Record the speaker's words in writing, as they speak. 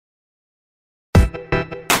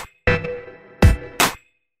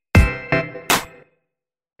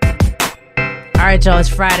right, y'all, it's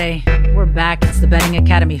Friday. We're back. It's the Betting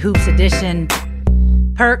Academy Hoops edition.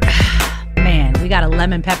 Perk, man, we got a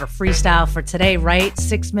lemon pepper freestyle for today, right?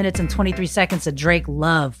 6 minutes and 23 seconds of Drake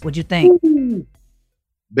Love. What'd you think?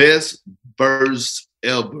 Best verse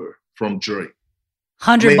ever from Drake.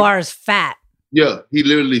 100 bars fat. Yeah, he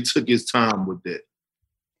literally took his time with that.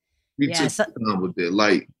 He took his time with that.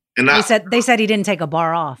 Like, and they said he didn't take a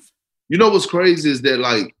bar off. You know what's crazy is that,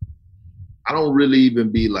 like, I don't really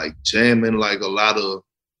even be like jamming like a lot of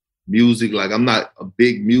music. Like, I'm not a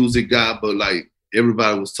big music guy, but like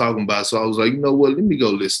everybody was talking about it. So I was like, you know what? Let me go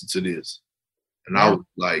listen to this. And I was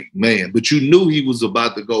like, man, but you knew he was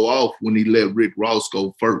about to go off when he let Rick Ross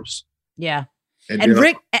go first. Yeah. And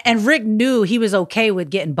Rick knew he was okay with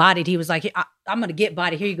getting bodied. He was like, I'm going to get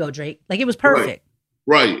bodied. Here you go, Drake. Like, it was perfect.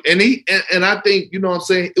 Right. And I think, you know what I'm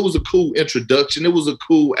saying? It was a cool introduction. It was a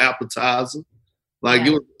cool appetizer. Like,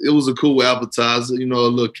 it was a cool appetizer, you know, a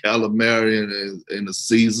little calamari and a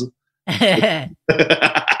Caesar.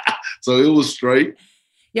 So it was straight.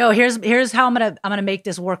 Yo, here's how I'm gonna make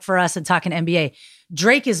this work for us in talking NBA.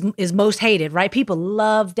 Drake is most hated, right? People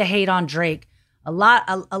love to hate on Drake. A lot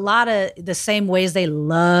of the same ways they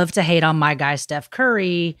love to hate on my guy Steph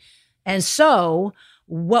Curry. And so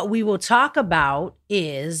what we will talk about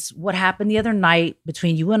is what happened the other night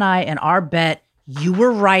between you and I and our bet. You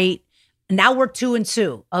were right. Now we're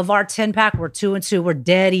 2-2. Of our 10-pack, we're 2-2. We're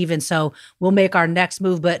dead even. So we'll make our next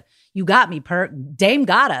move. But you got me, Perk. Dame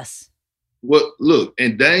got us. Well, look,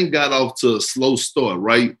 and Dame got off to a slow start,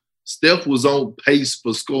 right? Steph was on pace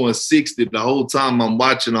for scoring 60 the whole time I'm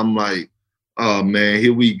watching. I'm like, oh, man,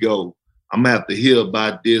 here we go. I'm going to have to hear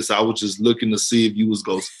about this. I was just looking to see if you was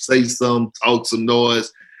going to say something, talk some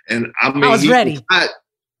noise. And I mean, I was ready.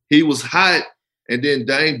 He was hot. And then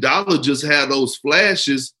Dame Dollar just had those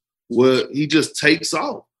flashes where he just takes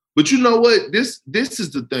off. But you know what? This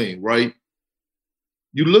is the thing, right?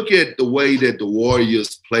 You look at the way that the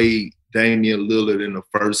Warriors played Damian Lillard in the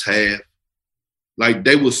first half. Like,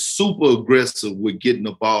 they were super aggressive with getting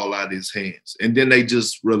the ball out of his hands. And then they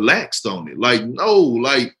just relaxed on it. Like, no,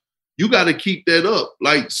 like, you got to keep that up.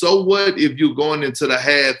 Like, so what if you're going into the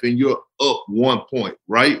half and you're up 1 point,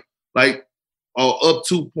 right? Like, or up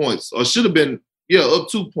 2 points. Or should have been, up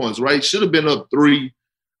 2 points, right? Should have been up 3.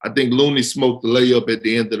 I think Looney smoked the layup at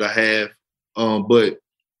the end of the half. But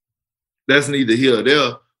that's neither here or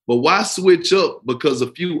there. But why switch up because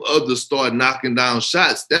a few others start knocking down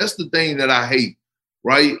shots? That's the thing that I hate,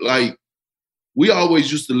 right? Like, we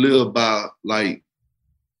always used to live by, like,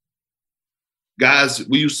 guys,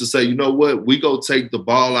 we used to say, you know what? We go take the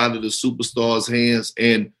ball out of the superstars' hands,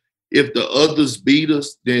 and if the others beat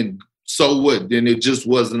us, then so what? Then it just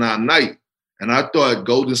wasn't our night. And I thought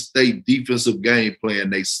Golden State defensive game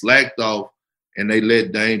plan, they slacked off and they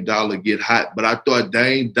let Dame Dollar get hot. But I thought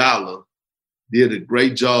Dame Dollar did a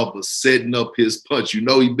great job of setting up his punch. You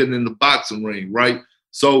know, he'd been in the boxing ring, right?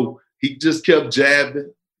 So he just kept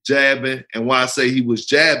jabbing. And why I say he was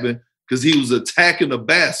jabbing, because he was attacking the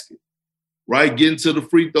basket, right? Getting to the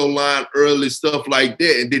free throw line early, stuff like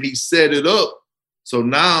that. And then he set it up. So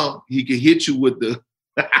now he can hit you with the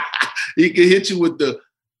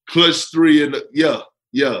clutch three and yeah.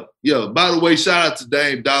 By the way, shout out to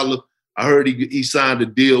Dame Dollar. I heard he signed a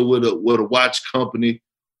deal with a watch company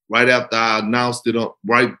right after I announced it.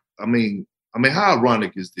 I mean, how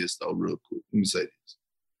ironic is this though? Real quick, let me say this.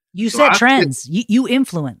 You set trends. You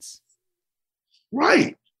influence.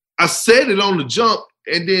 Right. I said it on the jump,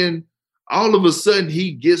 and then all of a sudden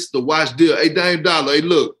he gets the watch deal. Hey, Dame Dollar. Hey,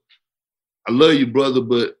 look. I love you, brother,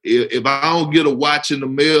 but if I don't get a watch in the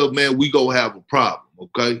mail, man, we gonna have a problem.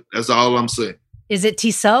 Okay, that's all I'm saying. Is it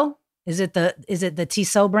Tissot? Is it the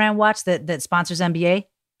Tissot brand watch that sponsors NBA?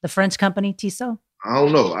 The French company Tissot? I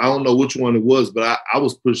don't know which one it was, but I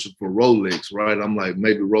was pushing for Rolex, right? I'm like,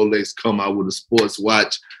 maybe Rolex come out with a sports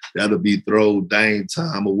watch that'll be throw Dame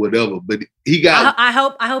time or whatever. But he got. I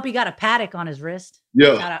hope he got a Patek on his wrist.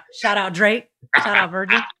 Yeah. Shout out Drake. Shout out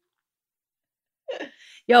Virgil.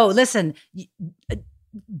 Yo, listen,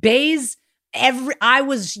 Baze. I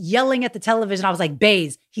was yelling at the television. I was like,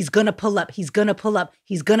 Baze, he's gonna pull up. He's gonna pull up.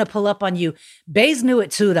 He's gonna pull up on you. Baze knew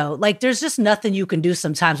it too, though. Like, there's just nothing you can do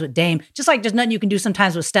sometimes with Dame. Just like there's nothing you can do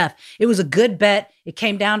sometimes with Steph. It was a good bet. It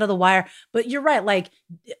came down to the wire. But you're right. Like,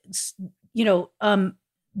 the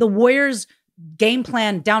Warriors game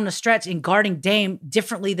plan down the stretch in guarding Dame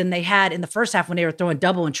differently than they had in the first half when they were throwing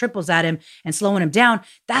double and triples at him and slowing him down.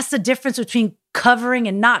 That's the difference between covering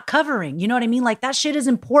and not covering. You know what I mean? Like, that shit is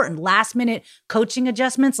important. Last minute coaching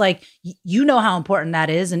adjustments. Like, you know how important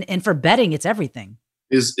that is. And for betting, it's everything.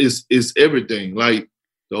 It's everything. Like,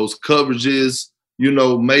 those coverages,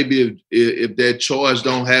 maybe if that charge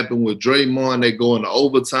don't happen with Draymond, they go into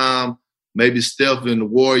overtime. Maybe Steph and the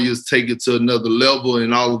Warriors take it to another level,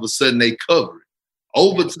 and all of a sudden they cover it.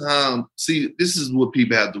 Overtime, see, this is what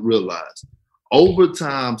people have to realize.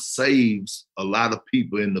 Overtime saves a lot of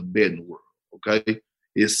people in the betting world, okay?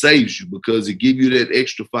 It saves you because it gives you that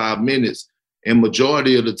extra 5 minutes, and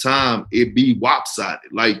majority of the time, it be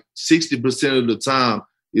lopsided. Like 60% of the time,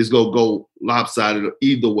 it's going to go lopsided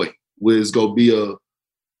either way, where it's going to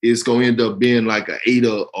end up being like an 8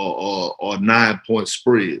 or 9 point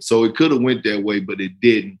spread. So it could have went that way, but it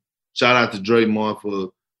didn't. Shout out to Draymond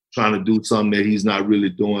for trying to do something that he's not really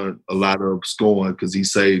doing a lot of scoring, because he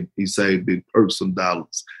saved Big Perk some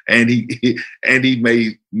dollars. And he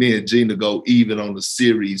made me and Gina go even on the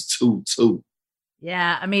series 2-2.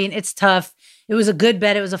 Yeah, I mean, it's tough. It was a good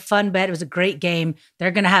bet. It was a fun bet. It was a great game.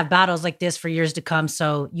 They're going to have battles like this for years to come.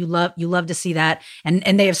 So you love to see that.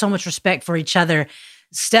 And they have so much respect for each other.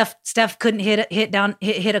 Steph couldn't hit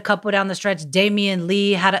a couple down the stretch. Damian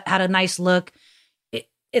Lee had a nice look.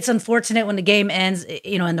 It's unfortunate when the game ends,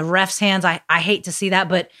 in the ref's hands. I hate to see that,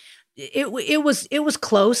 but it was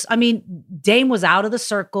close. I mean, Dame was out of the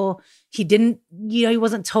circle. He didn't, he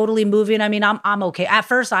wasn't totally moving. I mean, I'm okay. At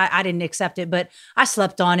first, I didn't accept it, but I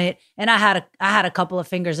slept on it, and I had a couple of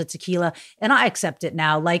fingers of tequila, and I accept it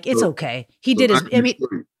now. Like, it's okay. He did his. I mean,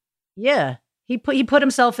 yeah, he put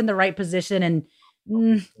himself in the right position, and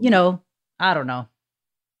I don't know.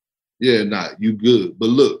 Yeah, nah, you good. But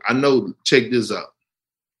look, I know. Check this out.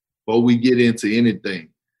 Before we get into anything,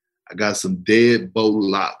 I got some deadbolt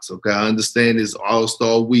locks. Okay, I understand it's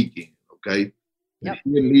All-Star weekend. Okay, yep.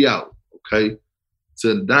 Hear me out. Okay,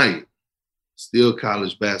 tonight, still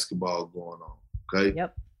college basketball going on. Okay,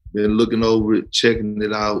 yep. Been looking over it, checking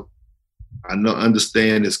it out. I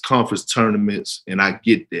understand it's conference tournaments, and I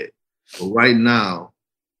get that. But right now,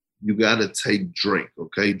 you got to take Drake.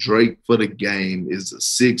 Okay, Drake for the game is a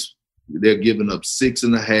 6. They're giving up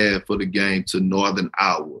 6.5 for the game to Northern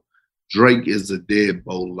Iowa. Drake is a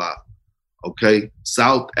deadbolt lock. Okay,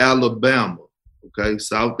 South Alabama. Okay,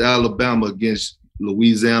 South Alabama against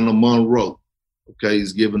Louisiana Monroe. Okay,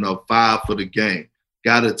 he's giving up 5 for the game.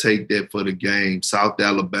 Got to take that for the game. South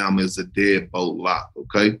Alabama is a deadbolt lock.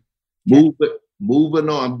 Okay, moving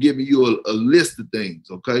on. I'm giving you a list of things.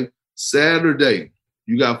 Okay, Saturday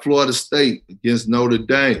you got Florida State against Notre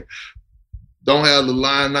Dame. Don't have the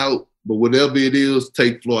line out, but whatever it is,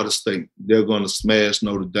 take Florida State. They're going to smash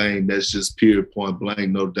Notre Dame. That's just period, point blank.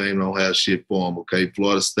 Notre Dame don't have shit for them, okay?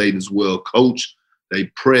 Florida State is well coached. They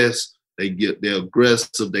press. They're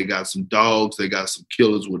aggressive. They got some dogs. They got some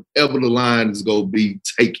killers. Whatever the line is going to be,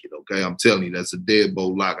 take it, okay? I'm telling you, that's a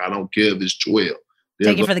deadbolt lock. I don't care if it's 12.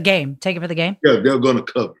 Take it for the game. Take it for the game? Yeah, they're going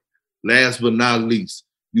to cover. Last but not least,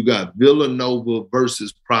 you got Villanova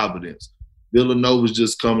versus Providence. Villanova's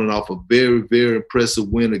just coming off a very, very impressive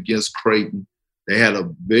win against Creighton. They had a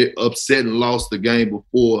bit upset and lost the game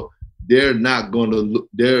before. They're not gonna.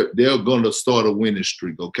 They're gonna start a winning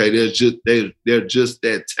streak. Okay, they're just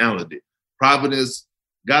that talented. Providence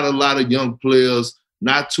got a lot of young players.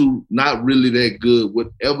 Not really that good.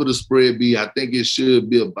 Whatever the spread be, I think it should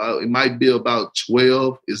be about. It might be about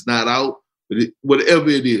 12. It's not out, but whatever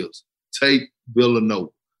it is, take Villanova.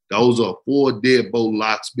 Those are 4 deadbolt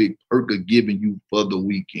locks Big Perk are giving you for the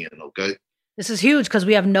weekend, okay? This is huge because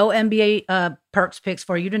we have no NBA Perks picks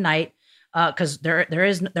for you tonight because there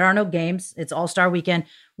are no games. It's All-Star weekend.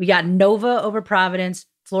 We got Nova over Providence,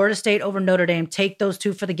 Florida State over Notre Dame. Take those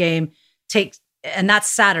 2 for the game. And that's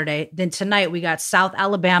Saturday. Then tonight we got South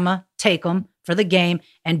Alabama. Take them for the game,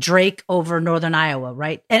 and Drake over Northern Iowa,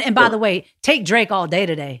 right? And by the way, take Drake all day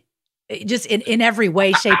today. Just in every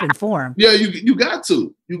way, shape, and form. Yeah, you got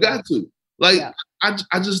to. You got to. Like, yeah.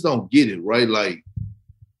 I just don't get it, right? Like,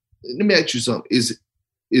 let me ask you something. Is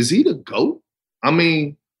he the GOAT? I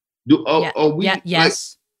mean, are we? Yeah,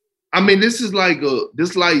 yes. Like, I mean, this is like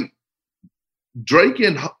Drake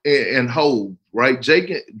and Hov, right?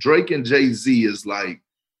 Drake and Jay-Z is like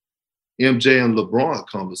MJ and LeBron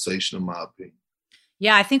conversation, in my opinion.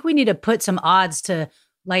 Yeah, I think we need to put some odds to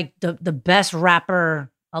like the best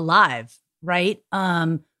rapper alive, right?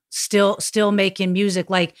 Still making music.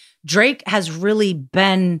 Like Drake has really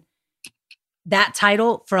been that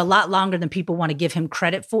title for a lot longer than people want to give him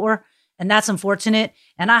credit for. And that's unfortunate.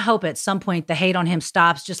 And I hope at some point the hate on him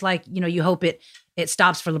stops, just like, you hope it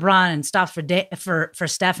stops for LeBron and stops for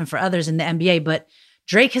Steph and for others in the NBA. But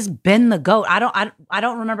Drake has been the GOAT. I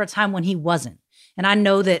don't remember a time when he wasn't. And I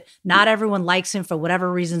know that not everyone likes him for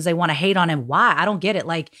whatever reasons they want to hate on him. Why? I don't get it.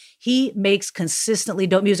 Like, he makes consistently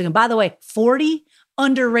dope music. And by the way, 40,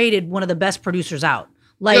 underrated, one of the best producers out.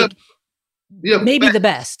 Like, maybe the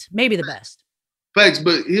best. Maybe the best. Facts,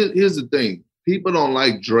 but here's the thing. People don't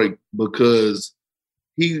like Drake because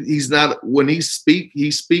he's not, when he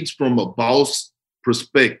speaks from a boss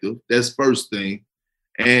perspective. That's first thing.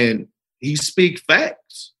 And he speak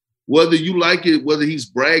facts. Whether you like it, whether he's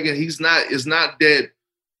bragging, it's not that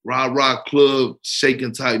rah-rah club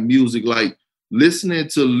shaking type music. Like listening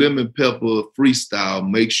to Lemon Pepper freestyle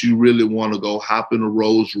makes you really want to go hop in a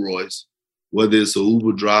Rolls Royce, whether it's an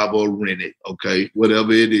Uber driver or rent it, okay,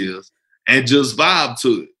 whatever it is, and just vibe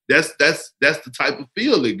to it. That's the type of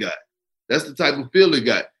feel it got. That's the type of feel it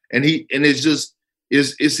got. And it's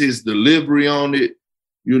his delivery on it,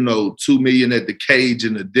 2 million at the cage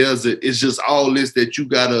in the desert. It's just all this that you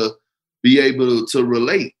gotta be able to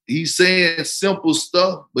relate. He's saying simple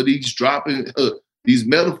stuff, but he's dropping these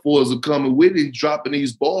metaphors are coming with it. He's dropping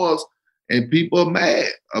these bars, and people are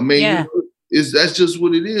mad. I mean, that's just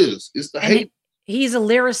what it is. It's the hate. He's a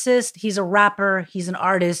lyricist. He's a rapper. He's an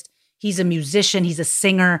artist. He's a musician. He's a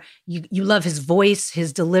singer. You love his voice,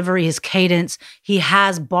 his delivery, his cadence. He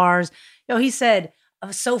has bars. He said,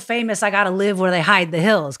 "I'm so famous, I got to live where they hide the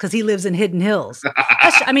hills," because he lives in Hidden Hills.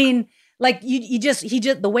 Like he just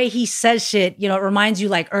the way he says shit, it reminds you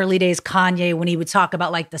like early days Kanye when he would talk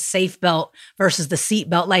about like the safe belt versus the seat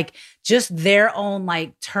belt, like just their own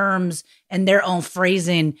like terms and their own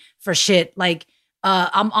phrasing for shit. Like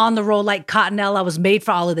I'm on the road like Cottonelle. I was made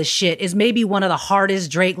for all of this shit is maybe one of the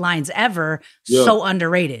hardest Drake lines ever. Yeah. So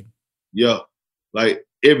underrated. Yeah, like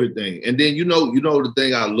everything. And then the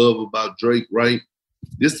thing I love about Drake, right?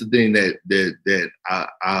 This is the thing that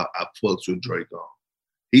I fucks with Drake on.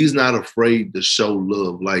 He's not afraid to show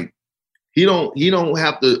love. Like he don't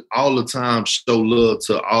have to all the time show love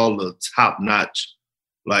to all the top notch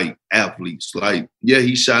like athletes. Like, yeah,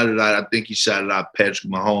 he shouted out. I think he shouted out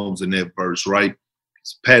Patrick Mahomes in that verse, right?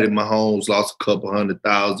 Patty Mahomes lost a couple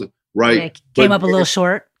 100,000, right? Yeah, came up a little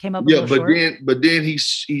short. But then he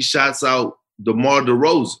shouts out DeMar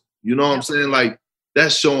DeRozan. You know what I'm saying? Like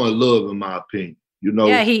that's showing love, in my opinion.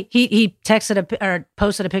 Yeah, he texted or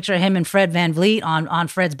posted a picture of him and Fred VanVleet on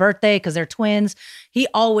Fred's birthday because they're twins.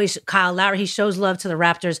 Kyle Lowry, he shows love to the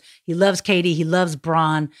Raptors. He loves KD. He loves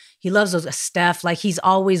Bron. He loves those Steph. Like he's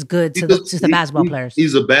always good to the basketball players.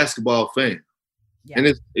 He's a basketball fan,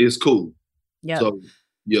 and it's cool. Yeah. So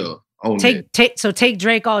yeah, take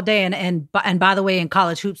Drake all day, and by the way, in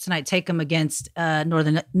college hoops tonight, take him against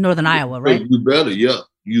Northern Iowa, right? You better, yeah,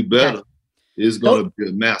 you better. Okay. It's gonna be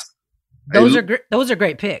a master. Those are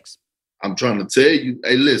great picks. I'm trying to tell you.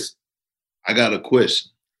 Hey, listen, I got a question.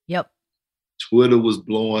 Yep. Twitter was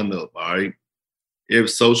blowing up, all right? If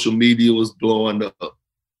social media was blowing up,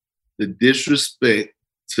 the disrespect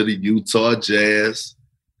to the Utah Jazz,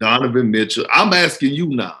 Donovan Mitchell. I'm asking you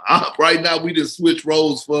now. Right now, we just switch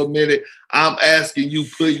roles for a minute. I'm asking you,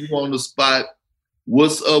 put you on the spot.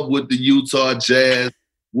 What's up with the Utah Jazz?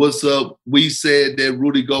 What's up? We said that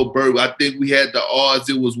Rudy Gobert, I think we had the odds.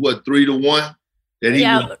 It was what, 3-1? That he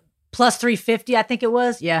was, plus 350, I think it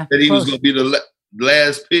was. Yeah. That he was going to be the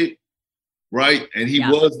last pick, right? And he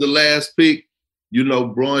was the last pick.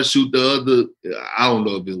 Bron shoot the other. I don't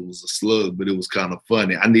know if it was a slug, but it was kind of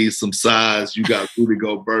funny. I need some size. You got Rudy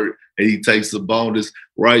Gobert, and he takes a bonus,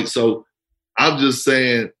 right? So I'm just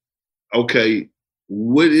saying, okay,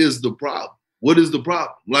 what is the problem? What is the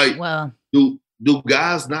problem? Like, do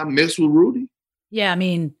guys not mess with Rudy? Yeah, I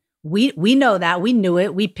mean, we know that. We knew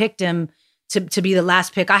it. We picked him to be the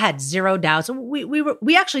last pick. I had zero doubts.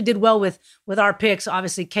 We actually did well with our picks.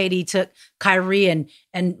 Obviously, KD took Kyrie and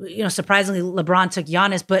surprisingly LeBron took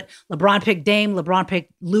Giannis, but LeBron picked Dame, LeBron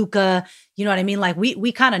picked Luka. You know what I mean? Like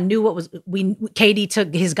we kind of knew KD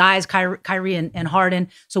took his guys, Kyrie and Harden.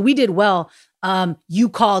 So we did well. You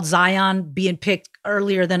called Zion being picked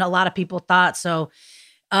earlier than a lot of people thought. So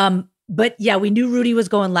but yeah, we knew Rudy was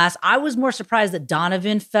going last. I was more surprised that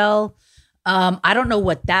Donovan fell. I don't know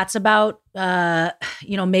what that's about.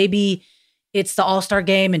 Maybe it's the All-Star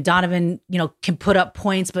game and Donovan, can put up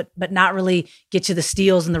points, but not really get you the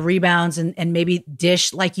steals and the rebounds and maybe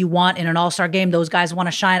dish like you want in an All-Star game. Those guys want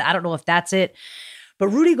to shine. I don't know if that's it. But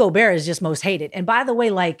Rudy Gobert is just most hated. And by the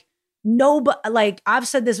way, I've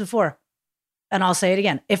said this before, and I'll say it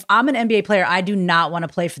again. If I'm an NBA player, I do not want to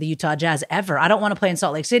play for the Utah Jazz ever. I don't want to play in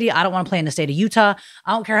Salt Lake City. I don't want to play in the state of Utah.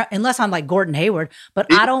 I don't care unless I'm like Gordon Hayward, but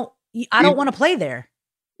I don't want to play there.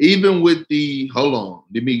 Even with hold on,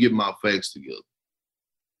 let me get my facts together.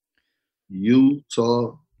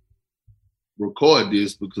 Utah, record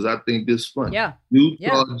this because I think this is funny. Yeah.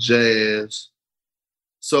 Utah Jazz.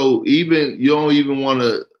 So you don't even want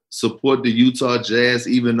to support the Utah Jazz,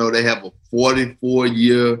 even though they have a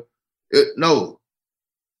 44-year. A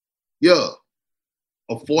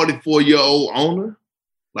 44-year-old owner,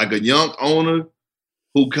 like a young owner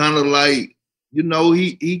who kind of like,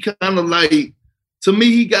 he kind of like, to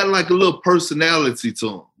me, he got like a little personality to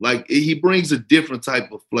him. Like he brings a different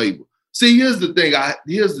type of flavor. See, here's the thing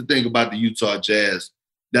about the Utah Jazz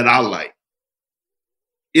that I like.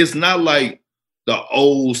 It's not like the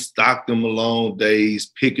old Stockton Malone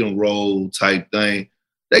days, pick and roll type thing.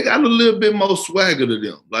 They got a little bit more swagger to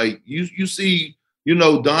them. Like you see,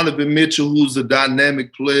 Donovan Mitchell, who's a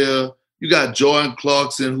dynamic player. You got Jordan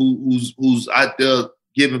Clarkson, who's out there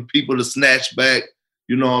giving people the snatch back.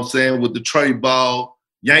 You know what I'm saying, with the tray ball,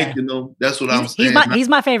 yanking them. That's what I'm saying. He's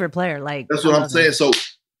my favorite player. Like that's what I'm saying. So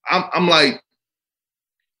I'm like,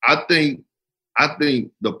 I think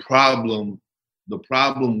the problem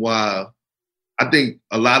why I think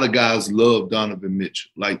a lot of guys love Donovan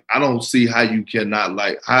Mitchell. Like I don't see how you cannot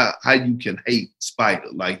how you can hate Spider.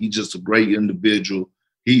 Like he's just a great individual.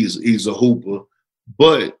 He's a hooper,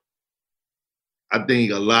 but I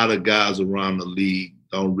think a lot of guys around the league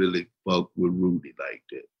don't really fuck with Rudy like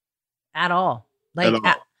that. At all. Like,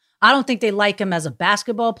 I don't think they like him as a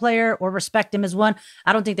basketball player or respect him as one.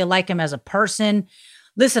 I don't think they like him as a person.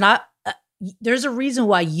 Listen, there's a reason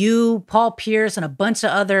why you, Paul Pierce, and a bunch of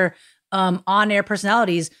other on-air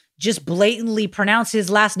personalities just blatantly pronounce his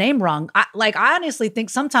last name wrong. I honestly think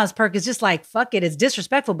sometimes Perk is just like, fuck it, it's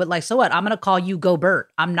disrespectful, but like, so what? I'm going to call you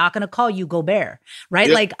Gobert. I'm not going to call you Gobert, right?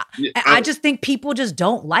 Yeah, I just think people just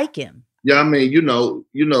don't like him. Yeah, I mean,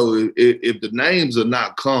 if the names are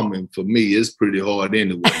not common for me, it's pretty hard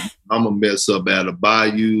anyway. I'm going to mess up at a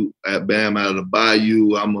Bayou, at Bam out of the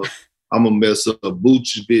Bayou. I'm going to mess up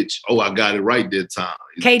Vucevic. Oh, I got it right that time.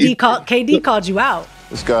 KD called you out.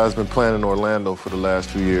 This guy's been playing in Orlando for the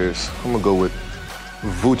last few years. I'm going to go with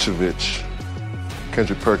Vucevic.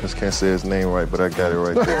 Kendrick Perkins can't say his name right, but I got it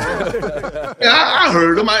right there. Yeah, I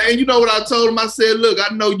heard him. And you know what I told him? I said, look,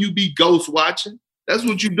 I know you be ghost watching. That's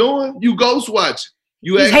what you doing. You ghost watching.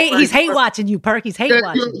 He's hate watching you, Perk. He's hate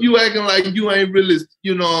watching. You acting like you ain't really,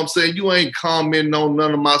 you know what I'm saying? You ain't commenting on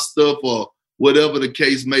none of my stuff or whatever the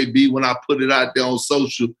case may be when I put it out there on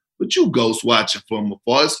social. But you ghost watching from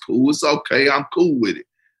afar. It's cool. It's okay. I'm cool with it.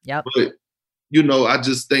 Yep. But, I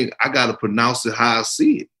just think I got to pronounce it how I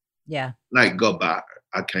see it. Yeah. Like, go by.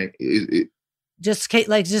 I can't. Just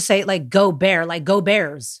say, like, go Bear. Like, go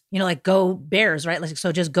Bears. Like, go Bears, right? Like,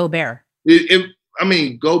 so just go Bear.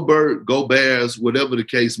 Go Bird, go Bears, whatever the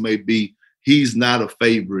case may be. He's not a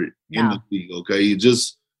favorite in the league, okay? He's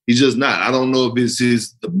just not. I don't know if it's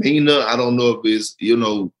his demeanor. I don't know if it's,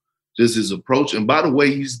 just his approach. And by the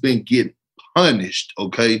way, he's been getting punished,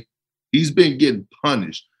 okay? He's been getting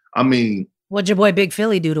punished. I mean. What'd your boy Big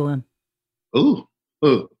Philly do to him? Put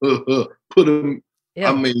him,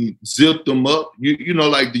 zipped him up. You know,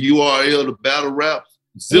 like the URL, the battle raps,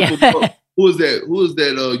 zip him up. Who is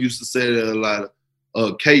that used to say that a lot of?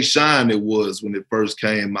 K-Shine it was when it first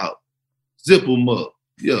came out. Zip him up.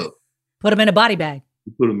 Yeah. Put him in a body bag.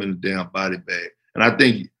 Put him in a damn body bag. And I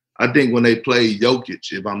think when they played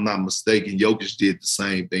Jokic, if I'm not mistaken, Jokic did the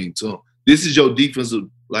same thing to him. This is your defensive,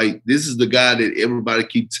 like, this is the guy that everybody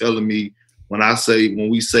keep telling me when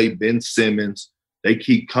we say Ben Simmons, they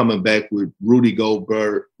keep coming back with Rudy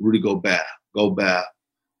Gobert.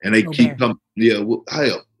 And they keep coming,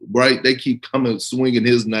 right? They keep coming, swinging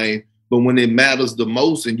his name. But when it matters the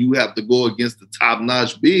most and you have to go against the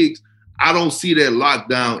top-notch bigs, I don't see that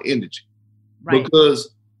lockdown energy. Right.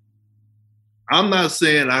 Because I'm not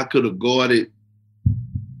saying I could have guarded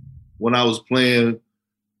when I was playing.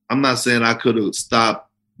 I'm not saying I could have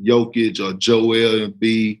stopped Jokic or Joel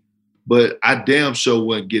Embiid, but I damn sure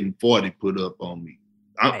wasn't getting 40 put up on me.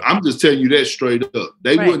 I'm just telling you that straight up.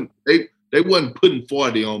 They wasn't putting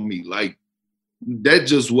 40 on me. Like, that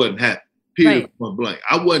just wasn't happening. Period. Point blank.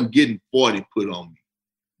 I wasn't getting 40 put on me.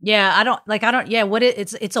 Yeah,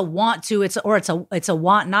 it's a want to, it's a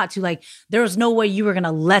want not to. Like, there was no way you were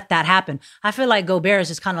gonna let that happen. I feel like Gobert is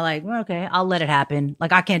just kind of like, well, okay, I'll let it happen.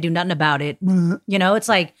 Like, I can't do nothing about it. It's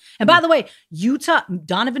like, and by the way, Utah,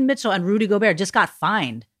 Donovan Mitchell and Rudy Gobert just got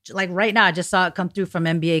fined. Like right now, I just saw it come through from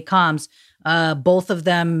NBA comms. Both of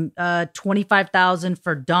them, $25,000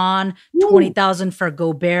 for Don, $20,000 for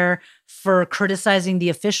Gobert for criticizing the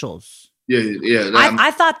officials. Yeah.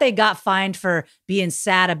 I thought they got fined for being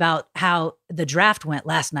sad about how the draft went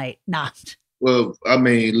last night. Nah. Well, I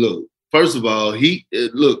mean, look. First of all,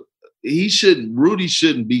 Rudy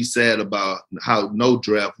shouldn't be sad about how no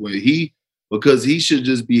draft went. Because he should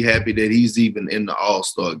just be happy that he's even in the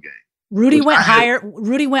All-Star game. Rudy went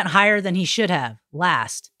higher than he should have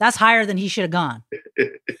last. That's higher than he should have gone.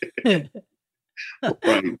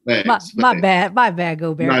 Right, facts. My bad,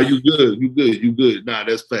 Gobert. Nah, you good. Nah,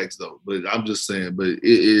 that's facts though. But I'm just saying, but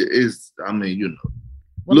it's, I mean,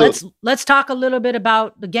 Well, let's talk a little bit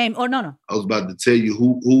about the game. Oh, no. I was about to tell you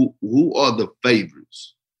who are the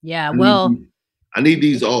favorites. Yeah, well. I need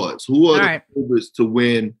these odds. Who are the favorites to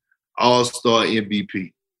win All-Star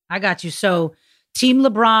MVP? I got you. So Team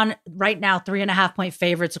LeBron right now, 3.5-point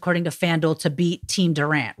favorites according to FanDuel to beat Team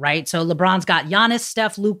Durant, right? So LeBron's got Giannis,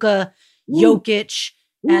 Steph, Luka, Jokic,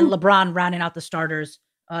 and LeBron rounding out the starters.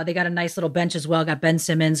 They got a nice little bench as well. Got Ben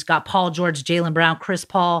Simmons, got Paul George, Jaylen Brown, Chris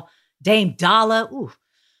Paul, Dame Dalla. Ooh.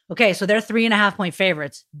 Okay, so they're 3.5-point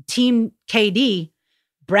favorites. Team KD,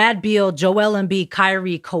 Brad Beal, Joel Embiid,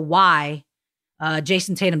 Kyrie, Kawhi,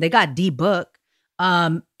 Jason Tatum. They got D-Book.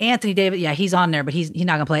 Anthony Davis, yeah, he's on there, but he's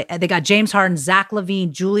not gonna play. They got James Harden, Zach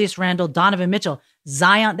LaVine, Julius Randle, Donovan Mitchell,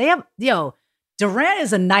 Zion. They have, Durant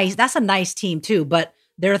is that's a nice team too, but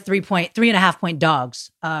they're 3.5-point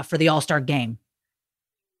dogs for the All-Star game.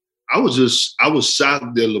 I was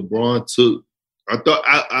shocked that LeBron took. I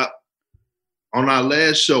thought on our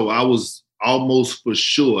last show, I was almost for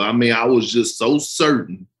sure. I mean, I was just so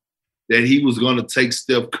certain that he was going to take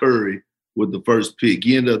Steph Curry with the first pick.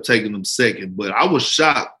 He ended up taking him second, but I was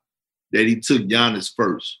shocked that he took Giannis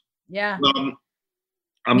first. Yeah.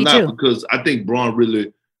 I'm Me not too. Because I think Bron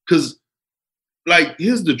really, because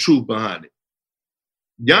here's the truth behind it.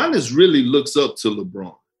 Giannis really looks up to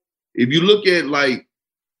LeBron. If you look at like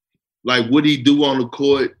what he do on the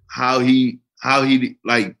court, how he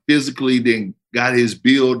physically then got his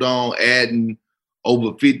build on, adding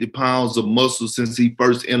over 50 pounds of muscle since he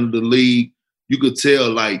first entered the league, you could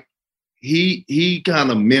tell he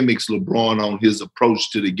kind of mimics LeBron on his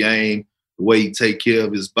approach to the game, the way he take care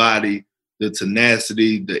of his body, the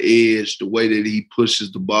tenacity, the edge, the way that he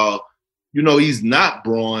pushes the ball. He's not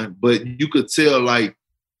Bron, but you could tell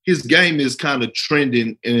his game is kind of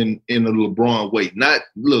trending in a LeBron way.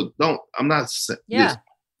 I'm not saying. Yeah, this.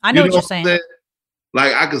 I know what you're saying.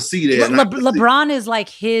 I could see that. LeBron is like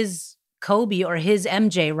his Kobe or his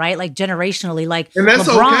MJ, right? Like generationally, and that's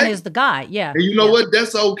LeBron okay. is the guy. Yeah. And you know what?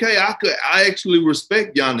 That's okay. I actually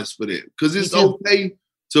respect Giannis for that because it's okay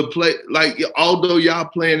to play. Although y'all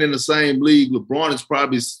playing in the same league, LeBron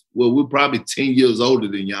is we're probably 10 years older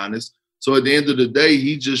than Giannis. So at the end of the day,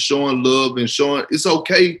 he's just showing love and showing it's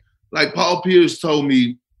okay. Like Paul Pierce told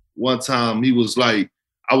me one time, he was like,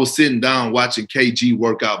 I was sitting down watching KG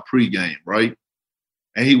work out pregame, right?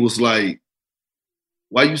 And he was like,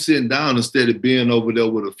 why you sitting down instead of being over there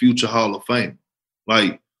with a future Hall of Famer?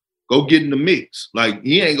 Go get in the mix.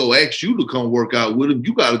 He ain't gonna ask you to come work out with him.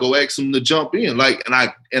 You gotta go ask him to jump in. And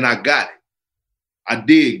I got it. I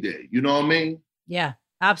dig that. You know what I mean? Yeah,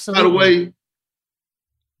 absolutely. By the way,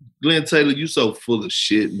 Glenn Taylor, you so full of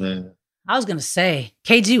shit, man. I was gonna say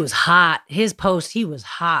KG was hot. His post, he was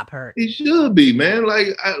hot, Perk. He should be, man.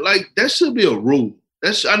 That should be a rule.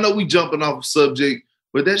 I know we jumping off a subject,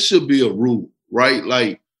 but that should be a rule,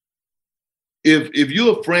 right? If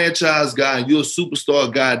you're a franchise guy and you're a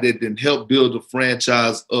superstar guy that then helped build the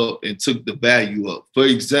franchise up and took the value up. For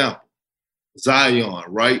example, Zion,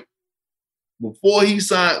 right? Before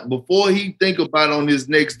he think about on his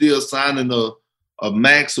next deal signing a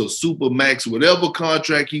max or super max, whatever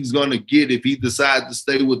contract he's going to get if he decides to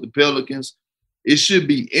stay with the Pelicans, it should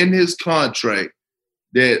be in his contract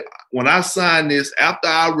that when I sign this, after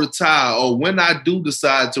I retire or when I do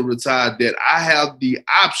decide to retire, that I have the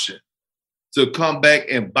option to come back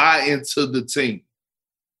and buy into the team.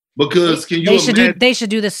 Because they should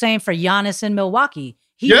do the same for Giannis in Milwaukee.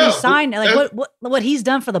 He resigned. What he's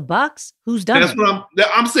done for the Bucks? Who's done that's it? What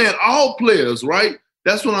I'm saying. All players, right?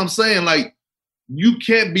 That's what I'm saying. You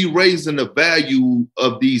can't be raising the value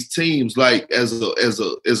of these teams as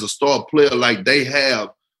a star player like they have,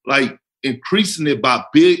 increasing it by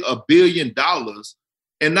 $1 billion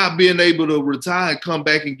and not being able to retire and come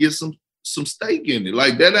back and get some stake in it.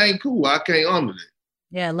 That ain't cool. I can't honor that.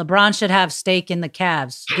 Yeah, LeBron should have stake in the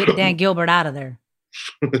Cavs. Get Dan Gilbert out of there.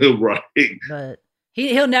 Right. But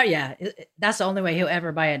he'll never. Yeah, that's the only way he'll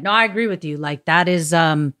ever buy it. No, I agree with you. That is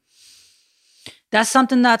that's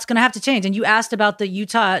something that's going to have to change. And you asked about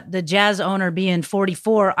the Jazz owner being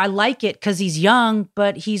 44. I like it because he's young,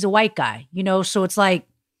 but he's a white guy, so it's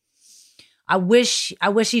I wish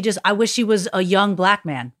he was a young black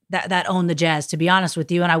man that owned the Jazz, to be honest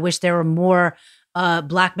with you. And I wish there were more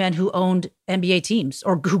black men who owned NBA teams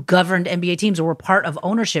or who governed NBA teams or were part of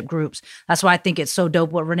ownership groups. That's why I think it's so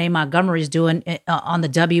dope what Renee Montgomery's doing on the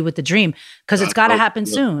W with the Dream, because it's got to happen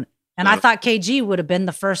soon. And I thought KG would have been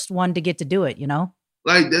the first one to get to do it,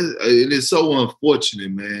 It is so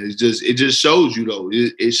unfortunate, man. It just shows you, though.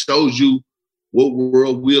 It shows you what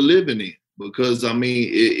world we're living in. Because,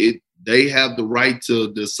 they have the right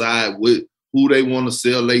to decide who they want to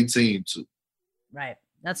sell their team to. Right.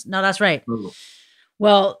 That's right.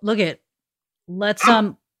 Well, let's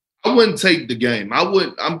I wouldn't take the game.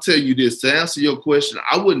 I'm telling you this, to answer your question,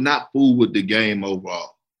 I would not fool with the game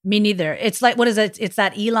overall. Me neither. It's like, what is it? It's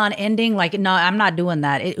that Elon ending. Like, no, I'm not doing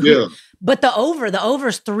that. Yeah. But the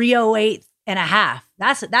over's 308.5.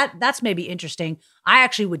 That's maybe interesting. I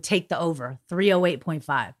actually would take the over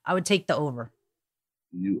 308.5. I would take the over.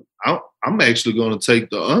 I'm actually going to take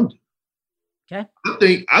the under. Okay.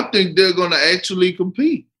 I think they're going to actually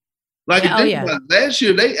compete. Like last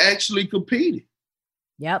year, they actually competed.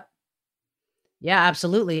 Yep. Yeah,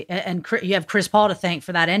 absolutely. And you have Chris Paul to thank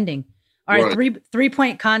for that ending. All right,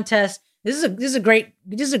 three-point contest. This is a great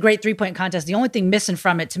 3-point contest. The only thing missing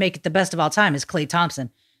from it to make it the best of all time is Klay Thompson.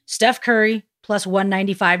 Steph Curry plus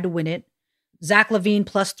 195 to win it. Zach LaVine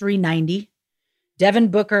plus 390. Devin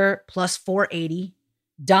Booker plus 480.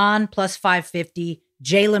 Don plus 550.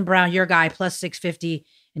 Jaylen Brown, your guy, plus 650.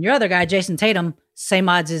 And your other guy, Jason Tatum, same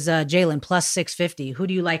odds as Jaylen, plus 650. Who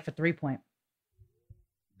do you like for 3-point?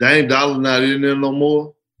 Dame Dollar not in there no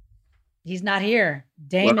more. He's not here.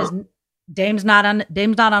 Dame's not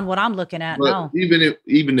on what I'm looking at. But no.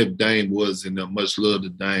 Even if Dame was in there, much love to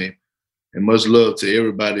Dame and much love to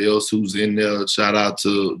everybody else who's in there. Shout out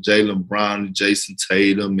to Jaylen Brown, Jason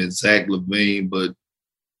Tatum, and Zach LaVine. But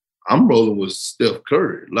I'm rolling with Steph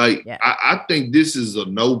Curry. I think this is a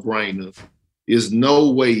no-brainer. There's no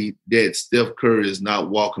way that Steph Curry is not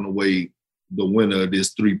walking away the winner of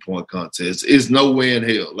this 3-point contest. It's no way in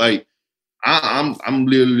hell. Like, I'm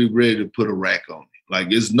literally ready to put a rack on it. Like,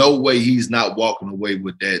 there's no way he's not walking away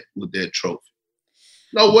with that trophy.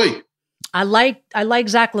 No way. I like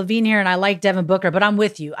Zach LaVine here, and I like Devin Booker, but I'm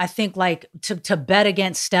with you. I think like to bet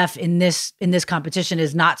against Steph in this competition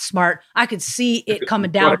is not smart. I could see it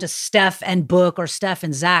coming down to Steph and Book or Steph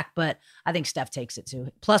and Zach, but I think Steph takes it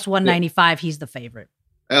too. Plus 195, he's the favorite.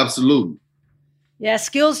 Absolutely. Yeah,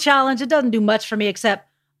 skills challenge. It doesn't do much for me, except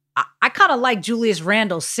I kind of like Julius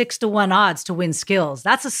Randle 6-1 odds to win skills.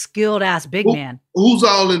 That's a skilled ass big man. Who's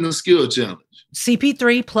all in the skill challenge?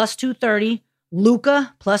 CP3 plus 230.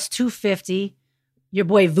 Luka plus 250, your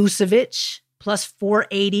boy Vucevic plus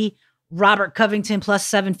 480, Robert Covington plus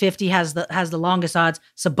 750 has the longest odds.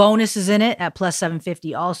 Sabonis is in it at plus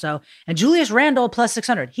 750 also, and Julius Randle plus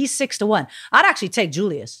 600. He's 6-1. I'd actually take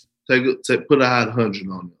Julius. Put a hot 100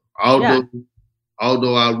 on him.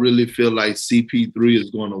 Although I really feel like CP3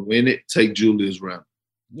 is going to win it, take Julius Randle.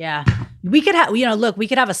 Yeah, we could have we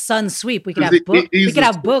could have a Sun sweep. We could have Book. We could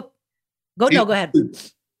have Book. Go ahead.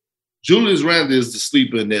 Julius Randle is the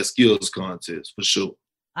sleeper in that skills contest for sure.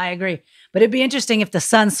 I agree. But it'd be interesting if the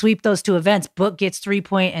Suns sweep those two events. Book gets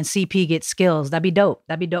 3-point and CP gets skills. That'd be dope.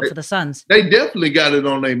 That'd be dope for the Suns. They definitely got it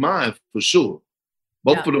on their mind for sure.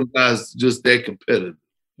 Both of them guys just that competitive.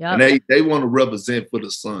 Yep. And they want to represent for the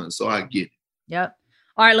Suns, so I get it. Yep.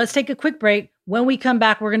 All right, let's take a quick break. When we come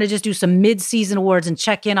back, we're going to just do some mid-season awards and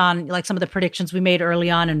check in on like some of the predictions we made early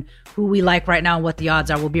on and who we like right now and what the odds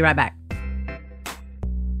are. We'll be right back.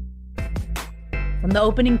 From the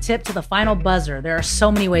opening tip to the final buzzer, there are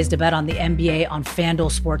so many ways to bet on the NBA on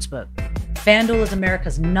FanDuel Sportsbook. FanDuel is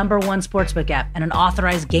America's #1 sportsbook app and an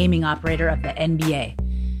authorized gaming operator of the NBA.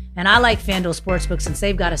 And I like FanDuel Sportsbook since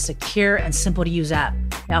they've got a secure and simple-to-use app.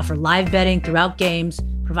 They offer live betting throughout games,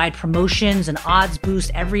 provide promotions and odds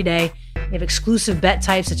boost every day. They have exclusive bet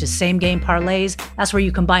types such as same-game parlays. That's where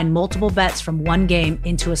you combine multiple bets from one game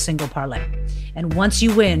into a single parlay. And once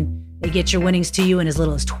you win, they get your winnings to you in as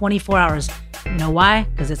little as 24 hours. You know why?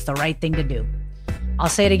 Because it's the right thing to do. I'll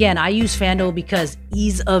say it again. I use FanDuel because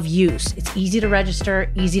ease of use. It's easy to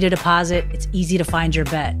register, easy to deposit. It's easy to find your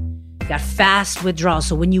bet. You got fast withdrawals.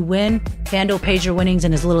 So when you win, FanDuel pays your winnings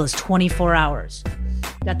in as little as 24 hours.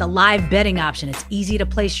 You got the live betting option. It's easy to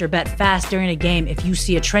place your bet fast during a game if you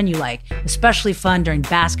see a trend you like, especially fun during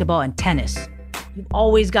basketball and tennis. You've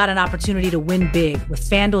always got an opportunity to win big. With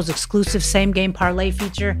FanDuel's exclusive same-game parlay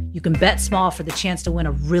feature, you can bet small for the chance to win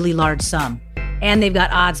a really large sum. And they've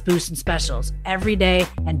got odds boosts and specials every day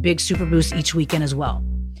and big super boosts each weekend as well.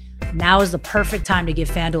 Now is the perfect time to give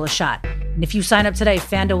FanDuel a shot. And if you sign up today,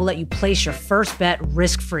 FanDuel will let you place your first bet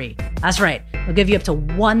risk-free. That's right. They'll give you up to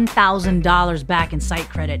 $1,000 back in site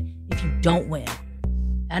credit if you don't win.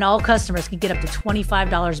 And all customers can get up to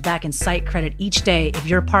 $25 back in site credit each day if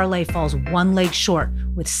your parlay falls one leg short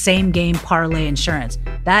with same-game parlay insurance.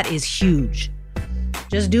 That is huge.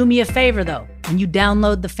 Just do me a favor, though. When you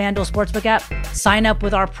download the FanDuel Sportsbook app, sign up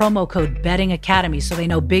with our promo code Betting Academy so they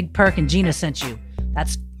know Big Perk and Gina sent you.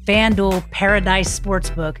 That's FanDuel Paradise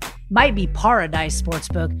Sportsbook. Might be Paradise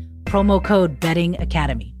Sportsbook. Promo code Betting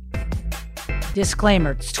Academy.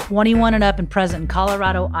 Disclaimer, it's 21 and up and present in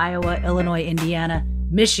Colorado, Iowa, Illinois, Indiana,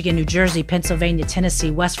 Michigan, New Jersey, Pennsylvania,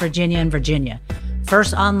 Tennessee, West Virginia, and Virginia.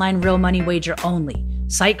 First online real money wager only.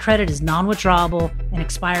 Site credit is non-withdrawable and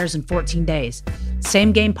expires in 14 days.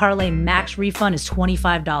 Same game parlay max refund is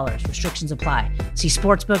 $25. Restrictions apply. See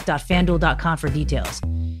sportsbook.fanduel.com for details.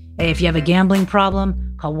 Hey, if you have a gambling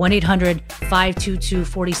problem, call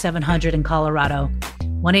 1-800-522-4700 in Colorado,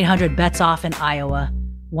 1-800-BETS-OFF in Iowa,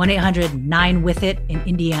 1-800-9-WITH-IT in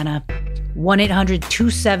Indiana,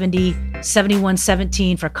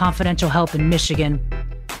 1-800-270-7117 for confidential help in Michigan,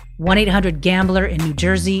 1-800-GAMBLER in New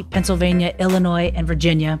Jersey, Pennsylvania, Illinois, and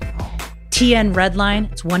Virginia. TN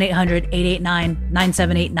Redline, it's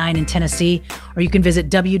 1-800-889-9789 in Tennessee, or you can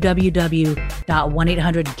visit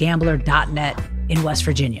www.1800gambler.net in West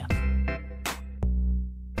Virginia.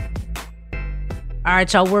 All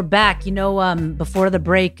right, y'all, we're back. You know, before the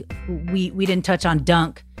break, we didn't touch on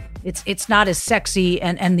dunk. It's not as sexy,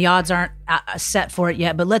 and the odds aren't set for it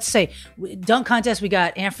yet. But let's say dunk contest, we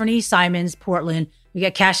got Anthony Simons, Portland. We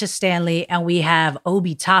got Cassius Stanley, and we have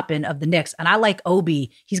Obi Toppin of the Knicks. And I like Obi.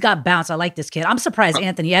 He's got bounce. I like this kid. I'm surprised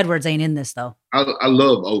Anthony Edwards ain't in this, though. I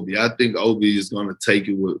love Obi. I think Obi is going to take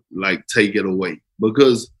it away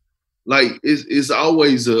because, like, it's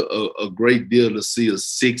always a great deal to see a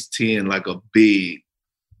 6'10", like a big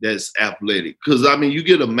that's athletic. Because, I mean, you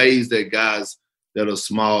get amazed at guys that are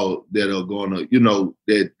small, that are going to,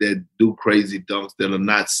 that do crazy dunks, that are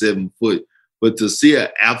not 7 foot. But to see an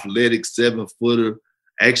athletic 7-footer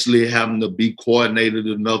actually having to be coordinated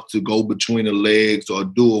enough to go between the legs or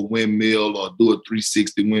do a windmill or do a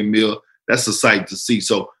 360 windmill, that's a sight to see.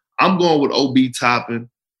 So I'm going with Obi Toppin.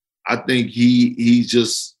 I think he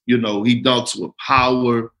just, he dunks with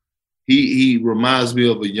power. He reminds me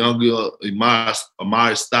of a younger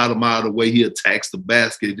Amari Stoudemire, the way he attacks the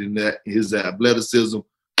basket and his athleticism.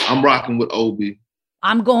 I'm rocking with Obi.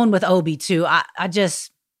 I'm going with Obi too.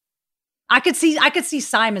 I could see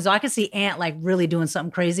Simons, or I could see Ant like really doing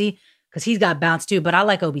something crazy because he's got bounce too. But I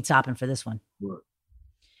like Obi Toppin for this one. Right.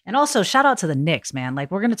 And also shout out to the Knicks, man. Like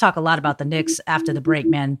we're going to talk a lot about the Knicks after the break,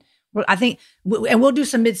 man. I think, and we'll do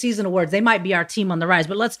some midseason awards. They might be our team on the rise,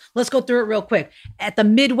 but let's go through it real quick. At the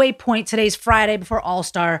midway point, today's Friday before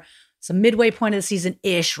All-Star. It's a midway point of the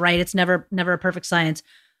season-ish, right? It's never a perfect science.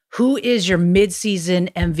 Who is your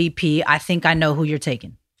midseason MVP? I think I know who you're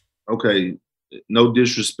taking. Okay. No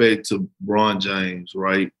disrespect to Bron James,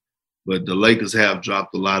 right? But the Lakers have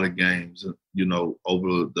dropped a lot of games,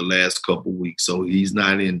 over the last couple of weeks. So he's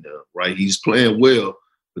not in there, right? He's playing well,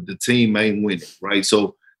 but the team ain't winning, right?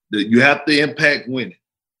 So you have to impact winning,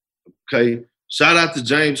 okay? Shout out to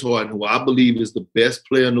James Harden, who I believe is the best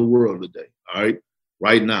player in the world today, all right?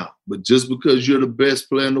 Right now. But just because you're the best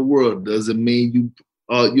player in the world doesn't mean you,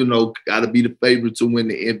 got to be the favorite to win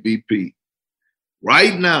the MVP.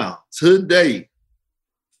 Right now, today,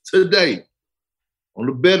 on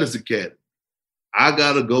the Bettors Academy, I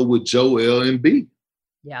got to go with Joel Embiid.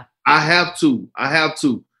 Yeah. I have to.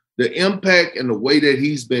 The impact and the way that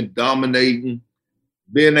he's been dominating,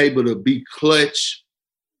 being able to be clutch,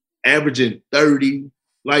 averaging 30,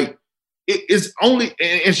 like it's only,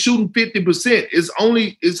 and shooting 50%. It's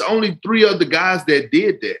only 3 other guys that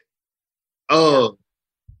did that. I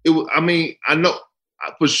know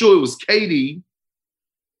for sure it was KD.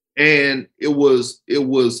 And it was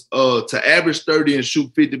to average 30 and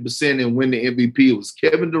shoot 50% and win the MVP. It was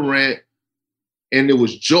Kevin Durant, and it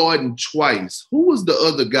was Jordan twice. Who was the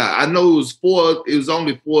other guy? I know it was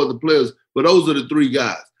only 4 other players, but those are the 3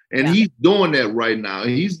 guys. And he's doing that right now.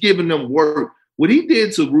 And he's giving them work. What he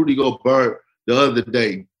did to Rudy Gobert the other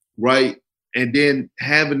day, right? And then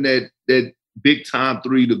having that big time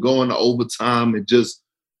 3 to go into overtime and he's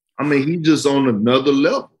just on another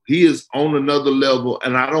level. He is on another level,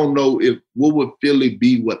 and I don't know what would Philly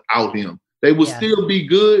be without him. They would still be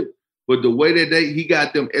good, but the way that he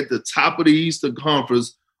got them at the top of the Eastern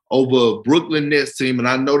Conference over a Brooklyn Nets team, and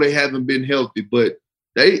I know they haven't been healthy, but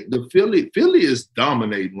Philly is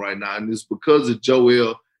dominating right now, and it's because of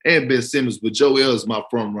Joel and Ben Simmons, but Joel is my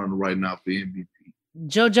front runner right now for MVP.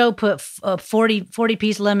 JoJo put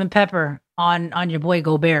 40-piece lemon pepper on your boy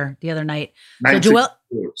Gobert the other night.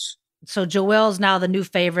 So Joel's now the new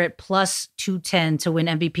favorite, plus 210 to win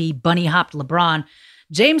MVP. Bunny hopped LeBron.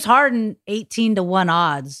 James Harden, 18-1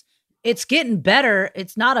 odds. It's getting better.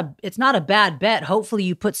 It's not a bad bet. Hopefully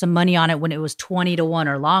you put some money on it when it was 20-1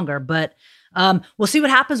 or longer. But we'll see what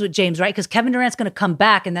happens with James, right? Because Kevin Durant's going to come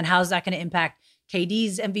back, and then how's that going to impact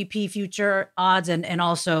KD's MVP future odds and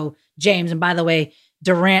also James? And by the way,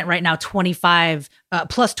 Durant right now plus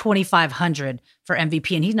 2,500 for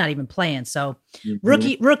MVP, and he's not even playing. So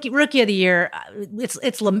rookie of the year,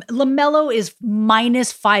 it's LaMelo is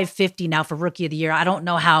minus 550 now for rookie of the year. I don't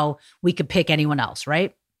know how we could pick anyone else,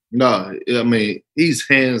 right? No, I mean, he's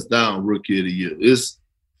hands down rookie of the year. It's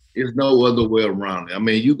no other way around it. I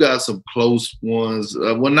mean, you got some close ones.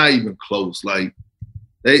 Well, not even close. Like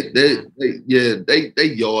they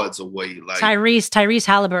yards away. Like Tyrese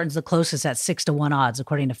Halliburton's the closest at 6-1 odds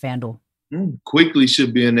according to FanDuel. Quickly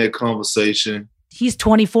should be in that conversation. He's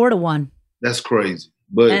 24-1. That's crazy.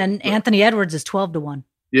 But Anthony Edwards is 12-1.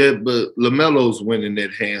 Yeah, but LaMelo's winning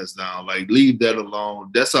that hands down. Like, leave that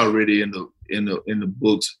alone. That's already in the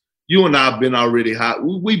books. You and I have been already high.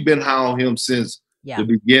 We've been high on him since the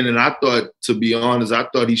beginning. I thought, to be honest,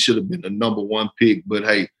 he should have been the number one pick. But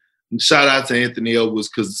hey, shout out to Anthony Edwards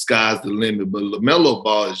because the sky's the limit. But LaMelo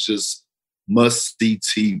Ball is just must-see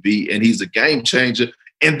TV, and he's a game changer.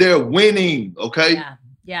 And they're winning, okay?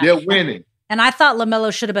 Yeah. They're winning. And I thought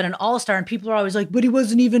LaMelo should have been an all-star, and people are always like, but he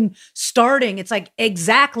wasn't even starting. It's like,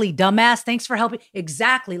 exactly, dumbass. Thanks for helping.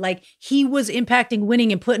 Exactly. Like, he was impacting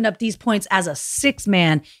winning and putting up these points as a sixth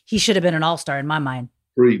man. He should have been an all-star in my mind.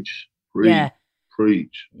 Preach. Yeah.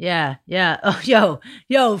 Oh, yo,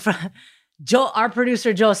 Joe, our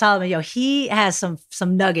producer, Joe Solomon, he has some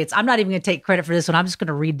nuggets. I'm not even going to take credit for this one. I'm just going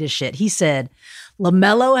to read this shit. He said,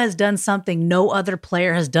 LaMelo has done something no other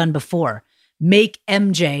player has done before. Make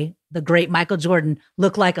MJ, the great Michael Jordan,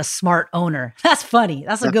 look like a smart owner. That's funny.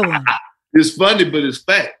 That's a good one. It's funny, but it's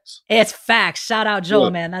facts. It's facts. Shout out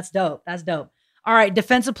Joel, man. That's dope. All right.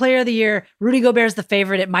 Defensive player of the year. Rudy Gobert's the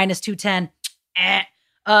favorite at -210.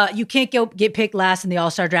 You can't get picked last in the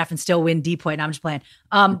All-Star draft and still win D-point. No, I'm just playing.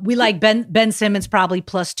 We like Ben Simmons probably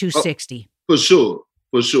 +260. For sure.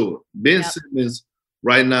 Ben Simmons,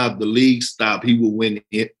 right now, if the league stopped, he will win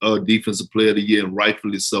Defensive Player of the Year, and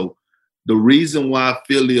rightfully so. The reason why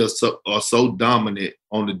Philly are so dominant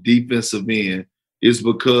on the defensive end is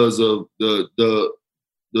because of the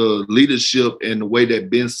leadership and the way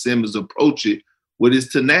that Ben Simmons approach it with his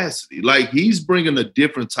tenacity. Like, he's bringing a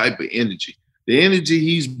different type of energy. The energy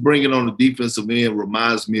he's bringing on the defensive end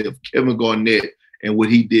reminds me of Kevin Garnett and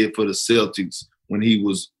what he did for the Celtics when he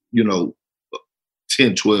was,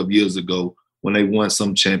 10, 12 years ago when they won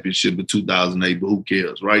some championship in 2008, but who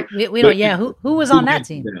cares, right? We don't, who was on that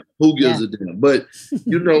team? Who gives a damn? But,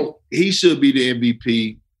 he should be the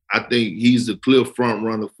MVP. I think he's the clear front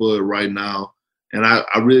runner for it right now. And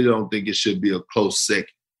I really don't think it should be a close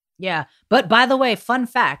second. Yeah. But by the way, fun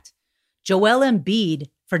fact, Joel Embiid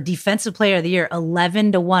for Defensive Player of the Year,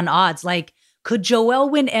 11-1 odds. Like, could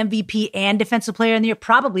Joel win MVP and Defensive Player of the Year?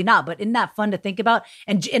 Probably not, but isn't that fun to think about?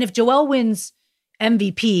 And if Joel wins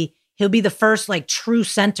MVP, he'll be the first true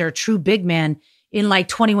center, true big man in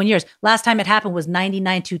 21 years. Last time it happened was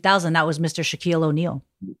 99-2000. That was Mr. Shaquille O'Neal.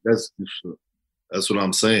 That's what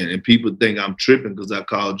I'm saying. And people think I'm tripping because I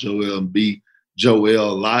call Joel Embiid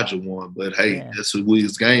Joel Olajuwon. But hey, that's what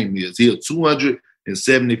his game is. He's a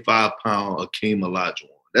 275-pound Akeem Olajuwon.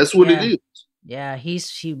 That's what it is. Yeah,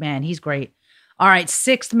 he's great. All right,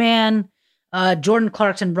 sixth man, Jordan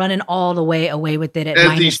Clarkson running all the way away with it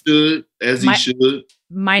at he should.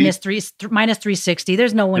 -360.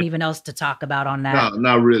 There's no one even else to talk about on that. No,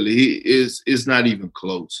 not really. It's not even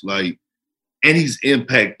close. And he's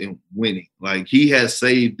impacting winning. He has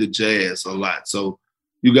saved the Jazz a lot. So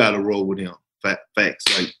you got to roll with him. Facts.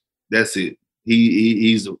 That's it.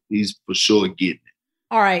 He's for sure getting it.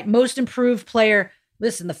 All right, most improved player.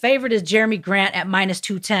 Listen, the favorite is Jeremy Grant at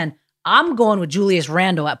 -210. I'm going with Julius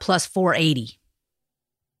Randle at +480.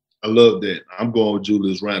 I love that. I'm going with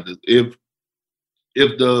Julius Randle. If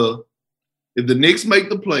the Knicks make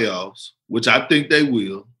the playoffs, which I think they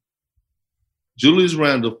will, Julius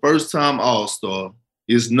Randle, first-time All-Star,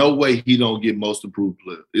 there's no way he don't get most improved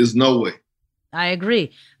player. There's no way. I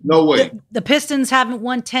agree. No way. The Pistons haven't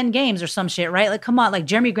won 10 games or some shit, right? Come on.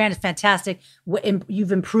 Jeremy Grant is fantastic.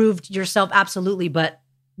 You've improved yourself, absolutely. But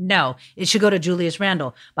no, it should go to Julius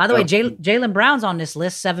Randle. By the way, Jaylen Brown's on this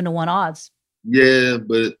list, 7-1 odds. Yeah,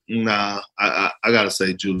 but nah, I got to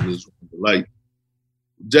say Julius Randle.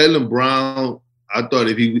 Jaylen Brown, I thought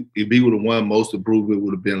if he would have won most improved, it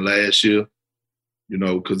would have been last year.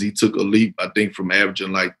 Because he took a leap, I think, from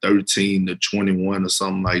averaging 13 to 21 or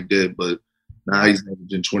something like that. But now he's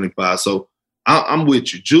averaging 25. So I'm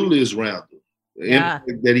with you. Julius Randle. The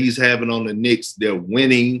impact that he's having on the Knicks, they're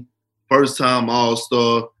winning. First-time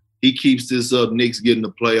All-Star. He keeps this up. Knicks getting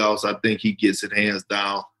the playoffs. I think he gets it hands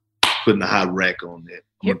down, putting a hot rack on that.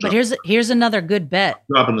 But here's another good bet.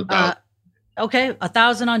 Dropping 1,000. Okay,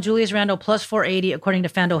 1,000 on Julius Randle +480 according to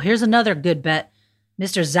FanDuel. Here's another good bet.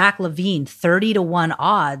 Mr. Zach LaVine, 30-1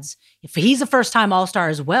 odds. If he's a first-time All-Star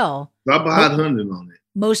as well. Drop a hot 100 on it.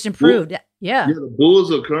 Most improved. Yeah, the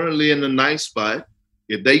Bulls are currently in the 9th spot.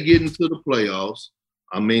 If they get into the playoffs,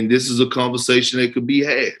 this is a conversation that could be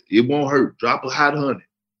had. It won't hurt. Drop a hot 100.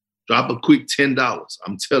 Drop a quick $10.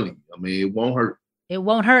 I'm telling you. I mean, it won't hurt. It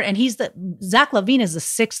won't hurt. And Zach LaVine is the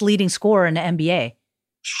 6th leading scorer in the NBA.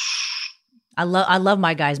 I love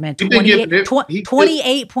my guys, man.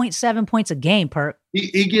 28.7 points a game, Perk.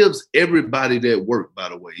 He gives everybody that work, by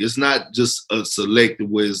the way. It's not just a selective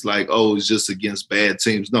where it's like, oh, it's just against bad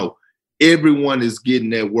teams. No, everyone is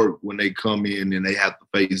getting that work when they come in and they have to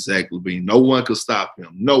face Zach LaVine. No one can stop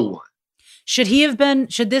him. No one. Should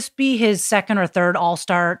this be his second or third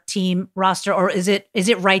All-Star team roster, or is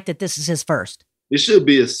it right that this is his first? It should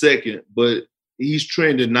be a second, but he's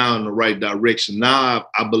trending now in the right direction. Now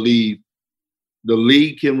I believe the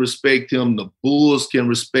league can respect him. The Bulls can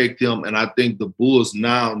respect him. And I think the Bulls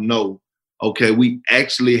now know, okay, we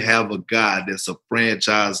actually have a guy that's a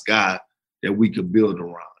franchise guy that we could build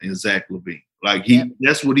around in Zach LaVine. Like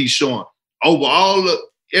that's what he's showing. Over all of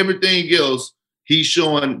everything else, he's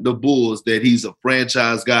showing the Bulls that he's a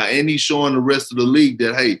franchise guy. And he's showing the rest of the league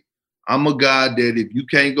that, hey, I'm a guy that if you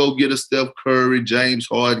can't go get a Steph Curry, James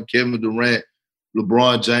Harden, Kevin Durant,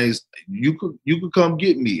 LeBron James, you could come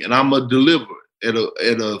get me, and I'm a deliver at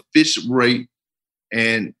a efficient rate,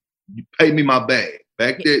 and you pay me my bag.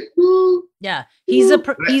 Back that. Woo, yeah, he's a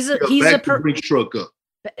bring truck up.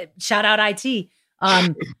 Shout out IT.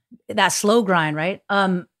 That slow grind, right?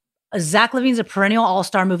 Zach LaVine's a perennial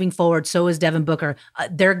All-Star moving forward. So is Devin Booker.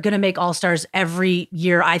 They're going to make All-Stars every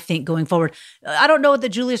year, I think, going forward. I don't know that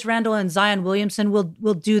Julius Randle and Zion Williamson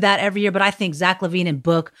will do that every year, but I think Zach LaVine and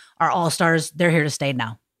Book are All-Stars. They're here to stay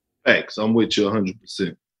now. Thanks. I'm with you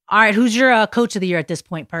 100%. All right, who's your coach of the year at this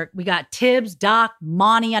point, Perk? We got Tibbs, Doc,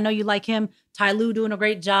 Monty. I know you like him. Ty Lue doing a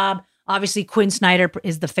great job. Obviously, Quinn Snyder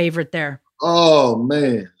is the favorite there. Oh,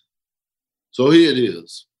 man. So here it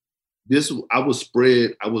is. I would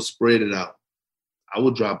spread it out. I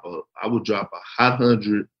would drop a hot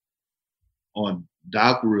 100 on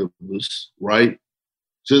Doc Rivers, right?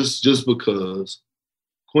 Just because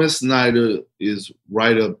Quinn Snyder is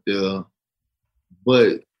right up there.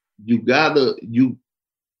 But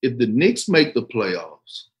if the Knicks make the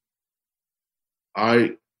playoffs, all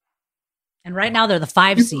right. And right now they're the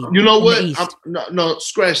 5 seed. You know what? No,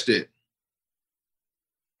 scratch that.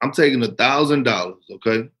 I'm taking $1,000,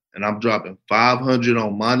 okay? And I'm dropping 500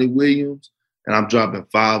 on Monty Williams, and I'm dropping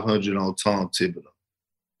 500 on Tom Thibodeau.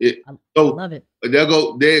 I love it.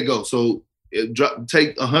 There you go. So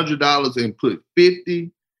take $100 and put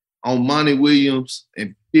 50 on Monty Williams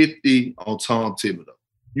and 50 on Tom Thibodeau.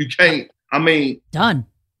 You can't. I mean, done.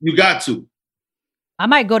 You got to. I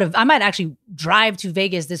might actually drive to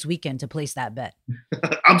Vegas this weekend to place that bet.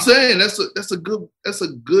 I'm saying that's a good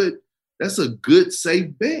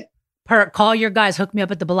safe bet. Perk, call your guys. Hook me up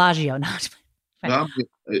at the Bellagio. No, all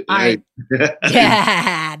right.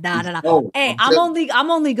 Yeah. No. Oh, hey, I'm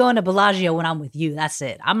only going to Bellagio when I'm with you. That's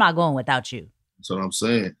it. I'm not going without you. That's what I'm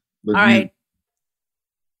saying. All right.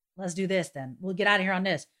 Let's do this then. We'll get out of here on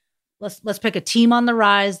this. Let's pick a team on the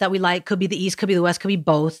rise that we like. Could be the East, could be the West, could be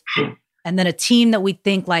both. And then a team that we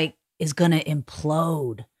think like is going to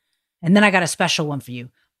implode. And then I got a special one for you.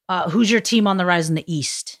 Who's your team on the rise in the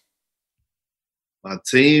East? My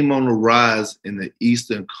team on the rise in the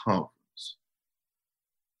Eastern Conference.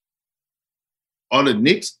 Are the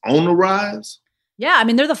Knicks on the rise? Yeah, I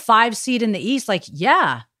mean, they're the 5 seed in the East. Like,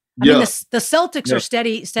 yeah. I mean, the Celtics are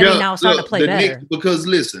steady now, starting to play better. Knicks, because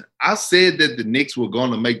listen, I said that the Knicks were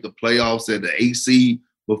going to make the playoffs at the 8 seed,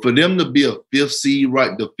 but for them to be a 5th seed,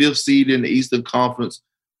 right, the 5th seed in the Eastern Conference,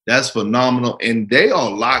 that's phenomenal. And they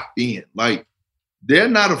are locked in. Like, they're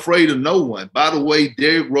not afraid of no one. By the way,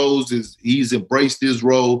 Derrick Rose he's embraced his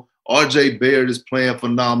role. RJ Barrett is playing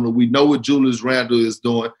phenomenal. We know what Julius Randle is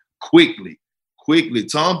doing quickly.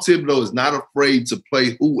 Tom Thibodeau is not afraid to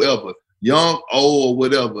play whoever, young, old, or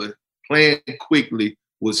whatever. Playing quickly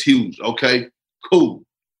was huge. Okay, cool.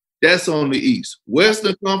 That's on the East.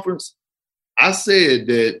 Western Conference, I said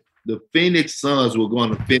that the Phoenix Suns were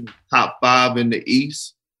going to finish top 5 in the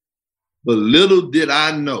East, but little did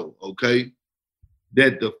I know, okay,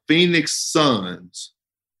 that the Phoenix Suns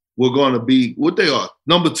were going to be what they are,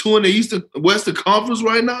 number 2 in the Western Conference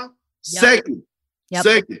right now. Yep.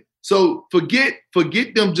 Second. So forget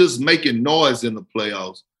them just making noise in the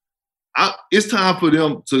playoffs. It's time for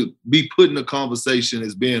them to be put in the conversation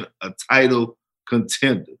as being a title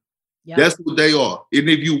contender. Yep. That's what they are. And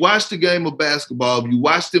if you watch the game of basketball, if you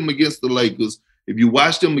watch them against the Lakers, if you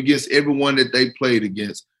watch them against everyone that they played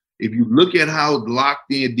against, if you look at how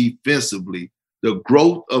locked in defensively, the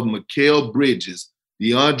growth of Mikal Bridges,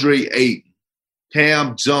 DeAndre Ayton,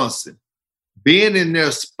 Cam Johnson, being in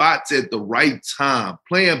their spots at the right time,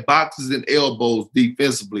 playing boxes and elbows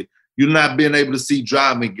defensively, you're not being able to see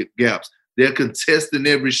driving gaps. They're contesting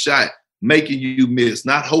every shot. making you miss,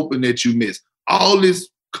 not hoping that you miss. All this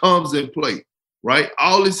comes in play, right?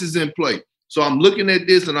 All this is in play. So I'm looking at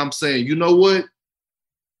this and I'm saying, you know what?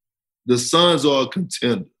 The Suns are a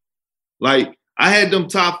contender. Like, I had them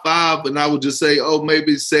top 5 and I would just say, oh,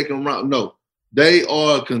 maybe second round. No, they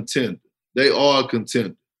are a contender. They are a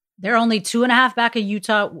contender. They're only 2.5 back of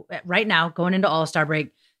Utah right now, going into All-Star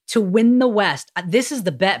break, to win the West. This is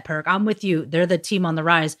the bet, Perk. I'm with you. They're the team on the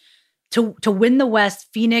rise. To win the West,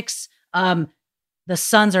 Phoenix, the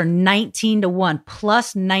Suns are 19-1,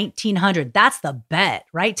 plus 1,900. That's the bet,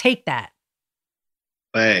 right? Take that.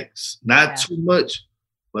 Facts. Not too much,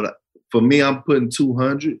 but for me, I'm putting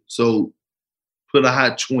 200. So put a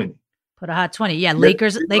hot 20. Put a hot 20. Yeah,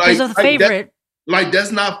 Lakers are the favorite.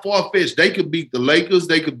 That's not far-fetched. They could beat the Lakers.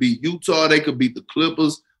 They could beat Utah. They could beat the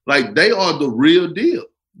Clippers. Like, they are the real deal.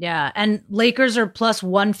 Yeah, and Lakers are plus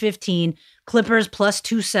 115, Clippers plus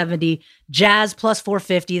 270, Jazz plus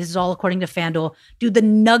 450. This is all according to FanDuel. Dude, the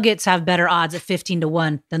Nuggets have better odds at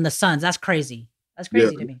 15-1 than the Suns. That's crazy. That's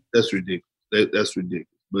crazy to me. That's ridiculous. That's ridiculous.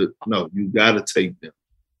 But no, you got to take them.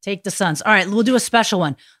 Take the Suns. All right, we'll do a special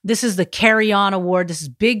one. This is the Carry On Award. This is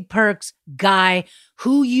Big Perk's guy.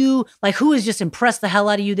 Who has just impressed the hell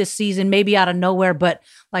out of you this season, maybe out of nowhere, but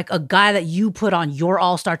like a guy that you put on your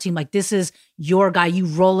all-star team. Like, this is your guy. You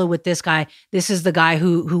roll it with this guy. This is the guy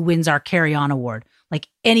who wins our Carry On Award. Like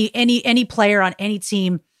any player on any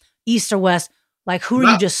team, East or West, like who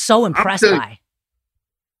are you just so impressed by?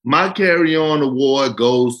 My Carry On Award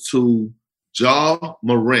goes to Ja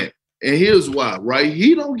Morant. And here's why, right?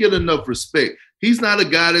 He don't get enough respect. He's not a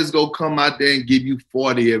guy that's going to come out there and give you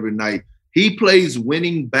 40 every night. He plays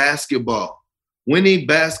winning basketball. His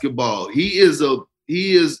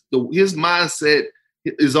mindset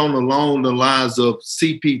is along the lines of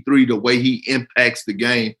CP3, the way he impacts the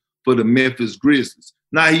game for the Memphis Grizzlies.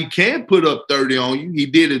 Now, he can put up 30 on you. He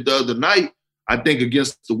did it the other night, I think,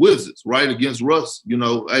 against the Wizards, right? Against Russ. You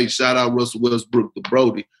know, hey, shout out Russell Westbrook to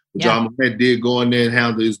Brody. But Ja Morant did go in there and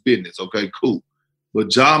handle his business. Okay, cool.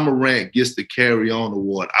 But Ja Morant gets the Carry On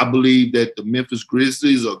Award. I believe that the Memphis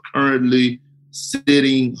Grizzlies are currently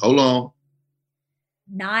sitting, hold on.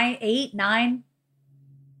 9, 8, 9.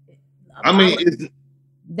 I mean,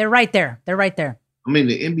 they're right there. They're right there. I mean,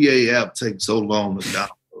 the NBA app takes so long to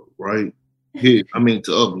download, right? To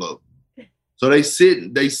upload. So they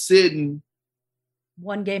sitting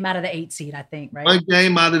one game out of the 8 seed, I think, right? One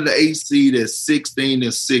game out of the 8 seed at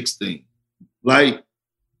 16-16. Like,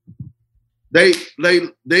 they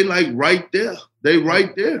like right there. They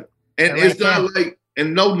right there. And it's not like,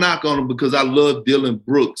 and no knock on them because I love Dillon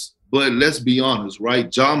Brooks, but let's be honest,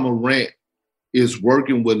 right? Ja Morant is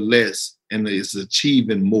working with less and is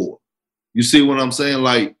achieving more. You see what I'm saying?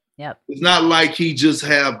 Like, It's not like he just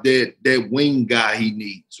have that wing guy he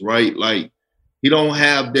needs, right? Like, he don't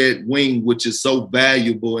have that wing, which is so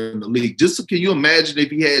valuable in the league. Just can you imagine if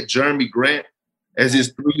he had Jeremy Grant as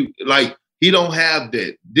his 3? Like, he don't have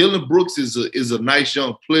that. Dillon Brooks is a nice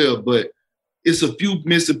young player, but it's a few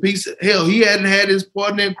missing pieces. Hell, he hadn't had his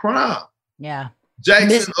partner in crime. Yeah.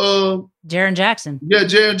 Jaren Jackson. Yeah,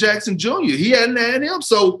 Jaren Jackson Jr. He hadn't had him.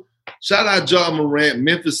 So shout out Ja Morant.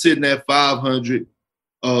 Memphis sitting at 500.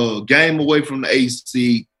 Game away from the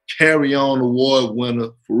AC. Carry On Award winner,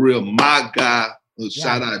 for real. My guy.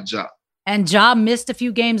 Shout out Ja. And Ja missed a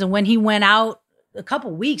few games, and when he went out a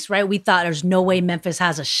couple weeks, right, we thought there's no way Memphis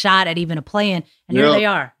has a shot at even a play-in, and here they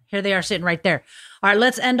are. Here they are sitting right there. All right,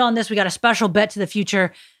 let's end on this. We got a special bet to the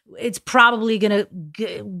future. It's probably gonna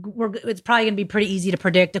be pretty easy to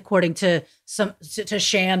predict according to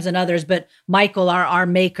Shams and others. But Michael, our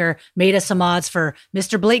maker, made us some odds for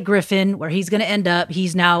Mr. Blake Griffin, where he's gonna end up.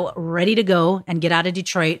 He's now ready to go and get out of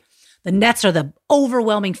Detroit. The Nets are the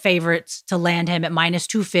overwhelming favorites to land him at minus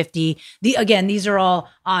 250. These are all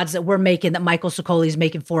odds that we're making, that Michael Sicoli is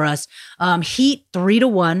making for us. Heat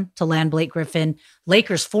 3-1 to land Blake Griffin.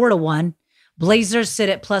 Lakers 4-1. Blazers sit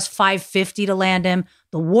at plus 550 to land him.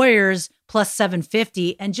 The Warriors plus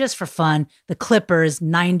 750. And just for fun, the Clippers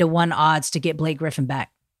 9-1 odds to get Blake Griffin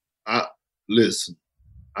back. Listen,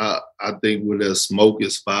 I think where there's smoke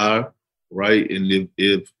is fire. Right, and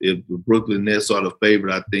if the Brooklyn Nets are the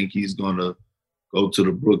favorite, I think he's gonna go to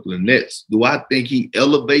the Brooklyn Nets. Do I think he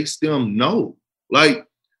elevates them? No. Like,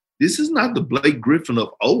 this is not the Blake Griffin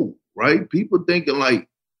of old, right? People thinking like,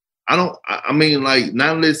 not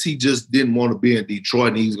unless he just didn't want to be in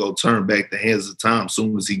Detroit and he's gonna turn back the hands of time as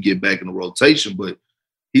soon as he get back in the rotation, but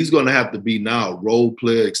he's gonna have to be now a role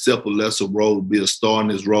player, accept a lesser role, be a star in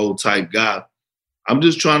his role type guy. I'm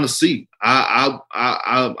just trying to see. I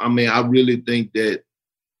really think that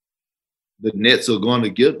the Nets are going to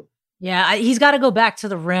get him. Yeah, he's got to go back to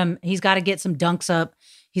the rim. He's got to get some dunks up.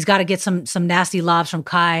 He's got to get some nasty lobs from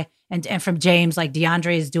Kai and from James, like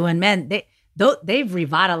DeAndre is doing. Man, they've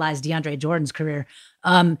revitalized DeAndre Jordan's career.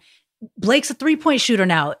 Blake's a 3-point shooter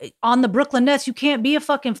now. On the Brooklyn Nets, you can't be a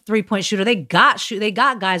fucking 3-point shooter. They got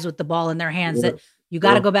guys with the ball in their hands that you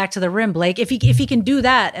got to go back to the rim, Blake. If he can do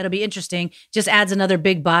that, it'll be interesting. Just adds another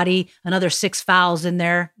big body, another 6 fouls in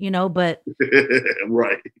there, but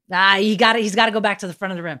right. He's got to go back to the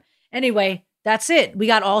front of the rim. Anyway, that's it. We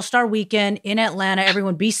got All-Star Weekend in Atlanta.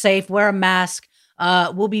 Everyone be safe, wear a mask.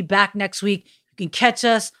 We'll be back next week. You can catch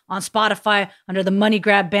us on Spotify under the Money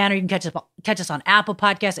Grab banner. You can catch us on Apple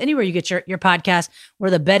Podcasts, anywhere you get your podcast. We're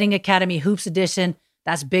the Betting Academy Hoops Edition.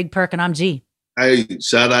 That's Big Perk, and I'm G. Hey,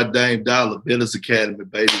 shout out Dame Dollar, Business Academy,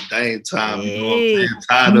 baby. Dame time. Hey.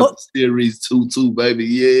 Tied up Series 2-2, baby.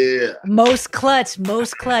 Yeah. Most clutch,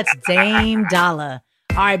 Dame Dollar.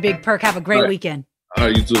 All right, Big Perk. Have a great weekend. All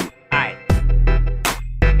right, you too. All right.